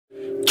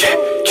Linking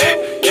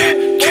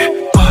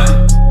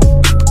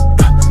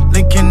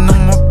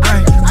on my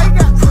brain.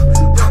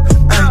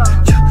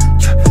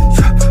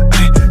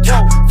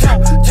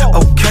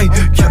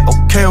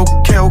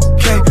 Okay,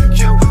 okay.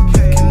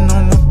 Linking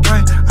on my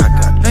brain. I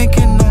got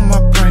linking on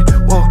my brain.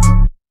 Whoa.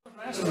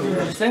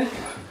 Sit.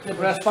 The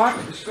breast back.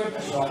 Sit.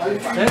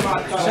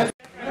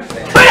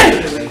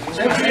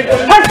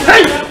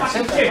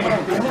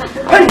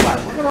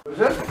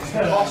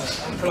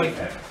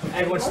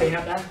 Everyone staying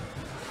up there?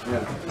 Yeah.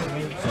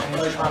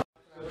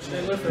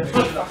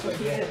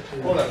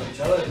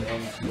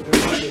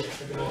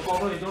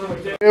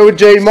 Hey,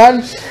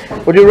 J-man,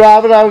 would you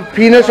rather have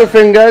penis or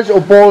fingers or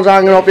balls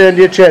hanging up the end of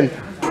your chin?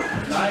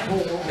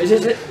 Is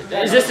this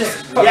yeah. Is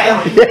this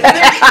about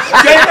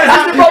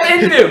the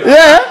interview?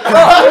 Yeah.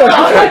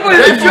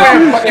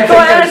 Go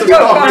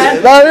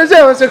ahead. That is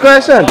it, what's the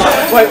question?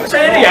 Wait,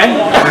 say it again.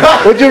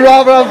 Would you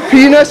rather have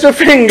penis or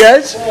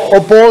fingers or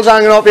balls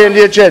hanging up the end of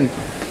your chin?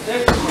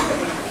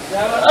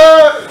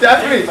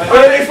 Definitely.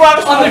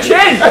 On the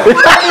chin.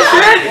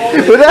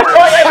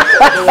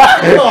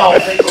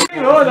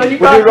 Would you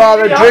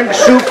rather drink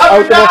soup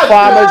out of a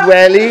farmer's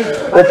welly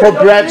or put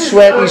bread,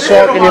 sweaty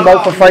sock in your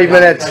mouth for 5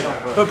 minutes?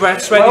 Put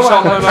bread, sweaty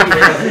sock in my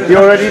mouth. You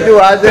already do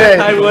that, eh?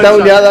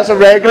 Down here, that's a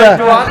regular.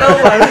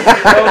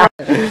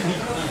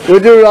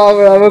 Would you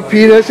rather have a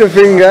penis or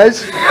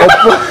fingers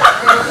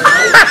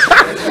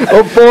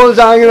or balls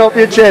hanging up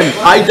your chin?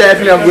 I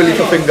definitely am willing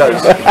for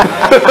fingers.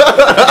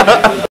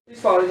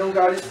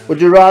 Would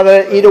you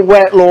rather eat a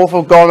wet loaf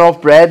of gone off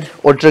bread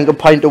or drink a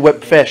pint of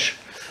whipped fish?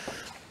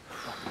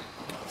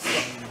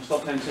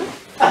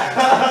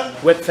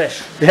 Whipped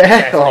fish.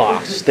 Yeah? Oh,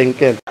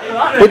 stinking.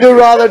 Would you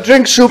rather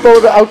drink soup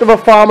out of a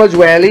farmer's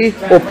welly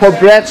or put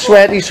bread,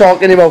 sweaty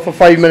sock in your mouth for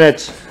 5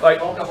 minutes? Right,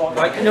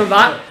 you know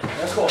that?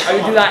 I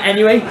would do that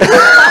anyway.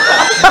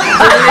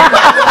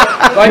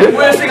 Right, the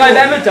worst thing I've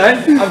ever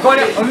done,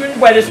 I'm in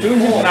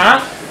Wetherspoons in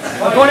that.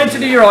 I've gone into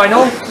the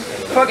urinal,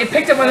 fucking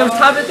picked up one of those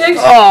tablet things,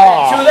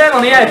 threw them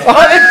on the head.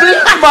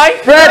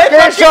 Bread,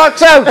 get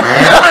shots out!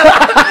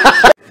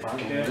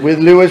 With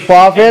Lewis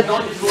Parfit,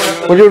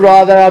 would you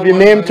rather have your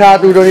name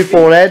tattooed on your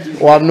forehead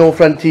or have no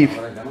front teeth?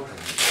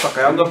 Fuck,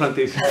 I have no front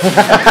teeth.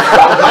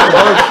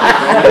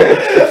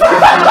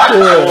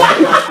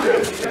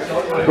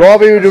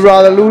 Robbie, would you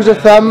rather lose a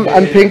thumb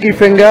and pinky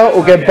finger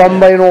or get bummed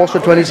by an horse for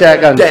 20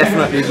 seconds?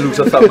 Definitely lose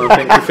a thumb and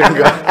pinky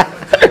finger.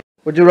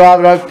 Would you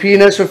rather have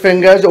penis or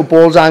fingers or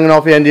balls hanging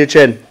off the end of your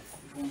chin?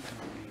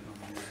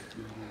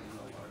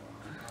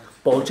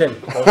 Ball chin.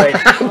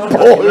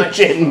 Ball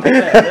chin.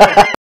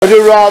 Would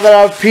you rather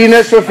have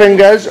penis or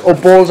fingers or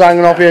balls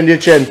hanging off the end of your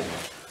chin?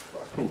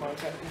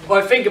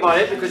 Well, think about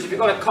it, because if you've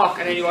got a cock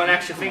and then you want an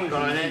extra finger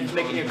on it, it's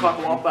making your cock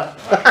a whopper.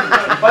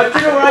 But do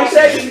you know what I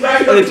say?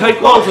 Are they tight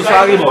balls or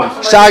saggy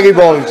balls? Saggy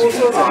balls.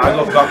 Oh, I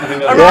love cock and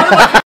finger.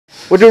 Yeah.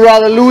 Would you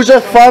rather lose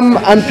a thumb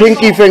and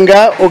pinky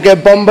finger or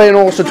get bummed by an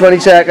horse for 20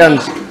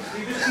 seconds?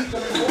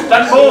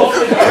 Done both.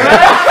 No,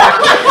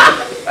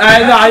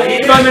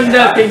 thumb and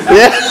pinky.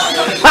 Yeah.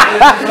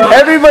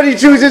 Everybody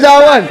chooses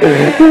that one.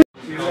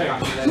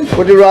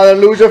 Would you rather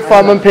lose a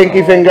thumb and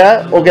pinky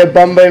finger or get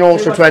bummed by an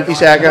horse for 20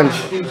 seconds?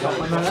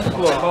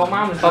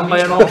 Bummed by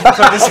an horse for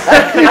 20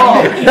 seconds.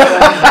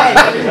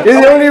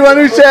 You're the only one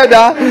who said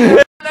that.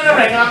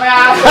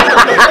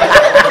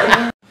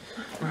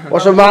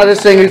 What's the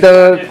maddest thing you've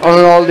done on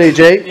an holiday,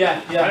 Jay? Yeah.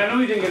 I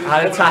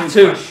had a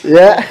tattoo.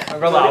 Yeah. My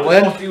brother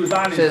Owen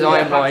says I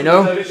am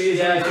Rhino.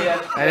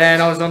 And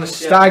then I was on a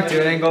stag do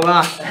and then go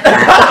that.